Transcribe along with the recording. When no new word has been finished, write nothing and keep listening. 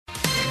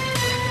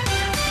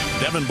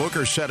Devin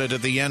Booker said it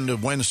at the end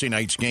of Wednesday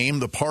night's game.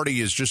 The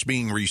party is just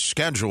being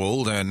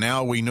rescheduled, and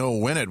now we know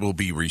when it will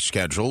be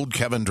rescheduled.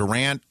 Kevin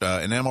Durant,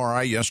 an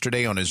MRI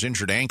yesterday on his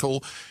injured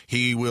ankle.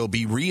 He will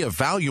be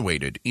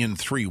reevaluated in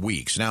 3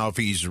 weeks. Now, if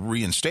he's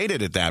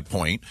reinstated at that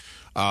point,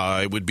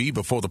 it would be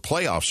before the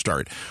playoffs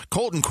start.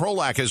 Colton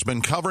Krolak has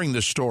been covering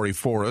this story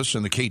for us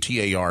in the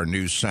KTAR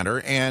News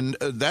Center, and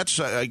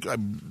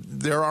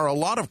there are a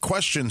lot of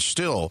questions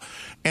still.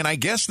 And I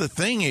guess the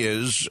thing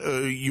is,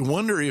 you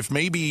wonder if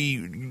maybe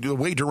the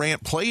way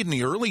Durant played in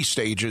the early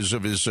stages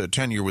of his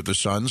tenure with the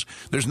Suns,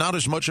 there's not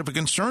as much of a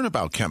concern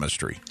about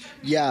chemistry.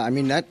 Yeah, I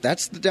mean,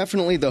 that's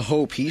definitely the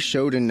hope. He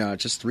showed in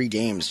just 3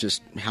 games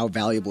just how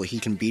valuable he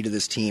can be to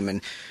this team.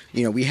 And,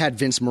 you know, we had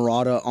Vince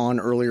Marotta on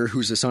earlier,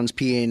 who's the Suns'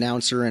 PA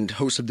announcer and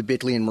host of the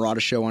Bitley and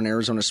Marotta show on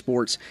Arizona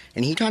Sports,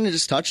 and he kind of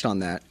just touched on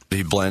that.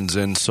 He blends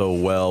in so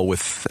well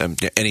with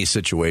any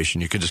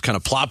situation. You could just kind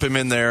of plop him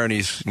in there, and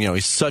he's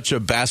such a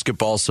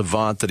basketball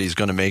savant that he's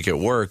going to make it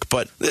work.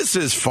 But this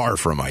is far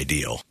from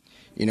ideal.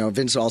 You know,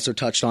 Vince also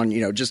touched on,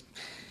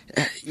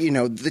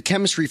 the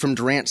chemistry from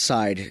Durant's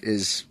side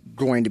is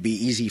going to be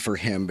easy for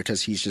him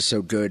because he's just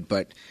so good,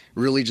 but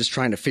really just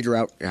trying to figure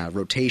out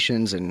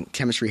rotations and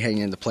chemistry heading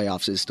into the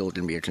playoffs is still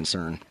going to be a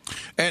concern.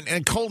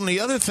 And Colton, the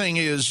other thing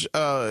is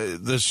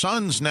the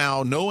Suns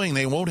now, knowing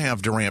they won't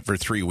have Durant for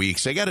 3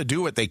 weeks, they got to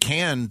do what they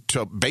can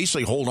to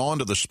basically hold on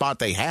to the spot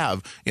they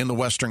have in the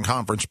Western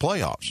Conference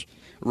playoffs.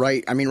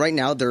 Right. I mean, right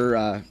now they're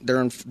in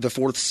the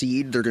 4th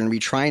seed. They're going to be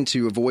trying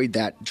to avoid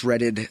that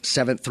dreaded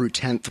 7th through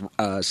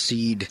 10th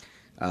seed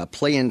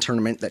play-in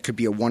tournament that could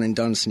be a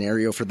one-and-done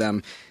scenario for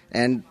them.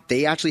 And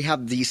they actually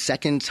have the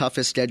 2nd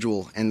toughest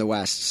schedule in the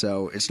West,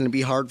 so it's going to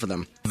be hard for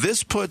them.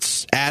 This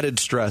puts added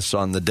stress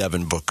on the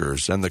Devin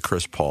Bookers and the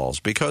Chris Pauls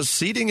because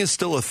seeding is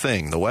still a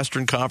thing. The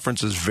Western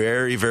Conference is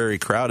very, very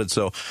crowded,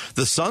 so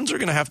the Suns are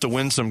going to have to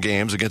win some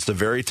games against a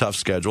very tough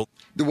schedule.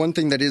 The one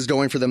thing that is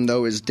going for them,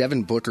 though, is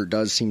Devin Booker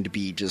does seem to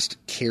be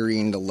just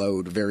carrying the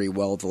load very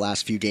well the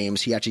last few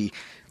games. He actually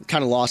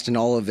kind of lost in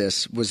all of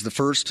this, was the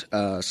first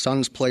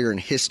Suns player in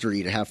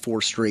history to have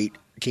 4 straight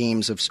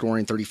games of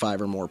scoring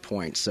 35 or more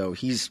points. So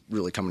he's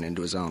really coming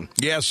into his own.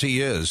 Yes,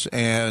 he is.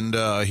 And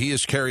he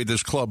has carried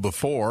this club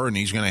before, and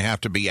he's going to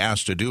have to be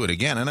asked to do it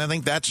again. And I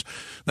think that's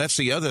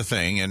the other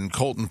thing. And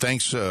Colton,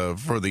 thanks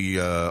for the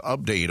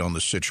update on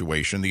the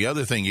situation. The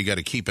other thing you got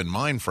to keep in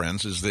mind,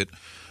 friends, is that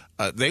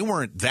they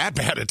weren't that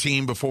bad a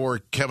team before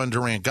Kevin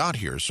Durant got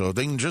here. So if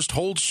they can just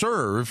hold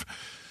serve,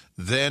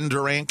 then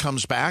Durant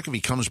comes back. If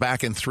he comes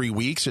back in 3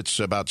 weeks, it's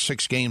about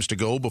 6 games to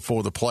go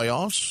before the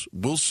playoffs.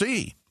 We'll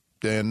see.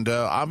 And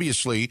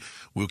obviously,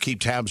 we'll keep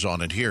tabs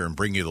on it here and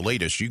bring you the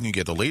latest. You can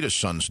get the latest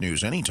Suns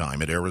news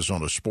anytime at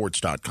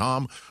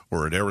ArizonaSports.com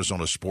or at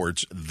Arizona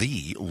Sports,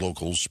 the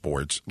local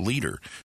sports leader.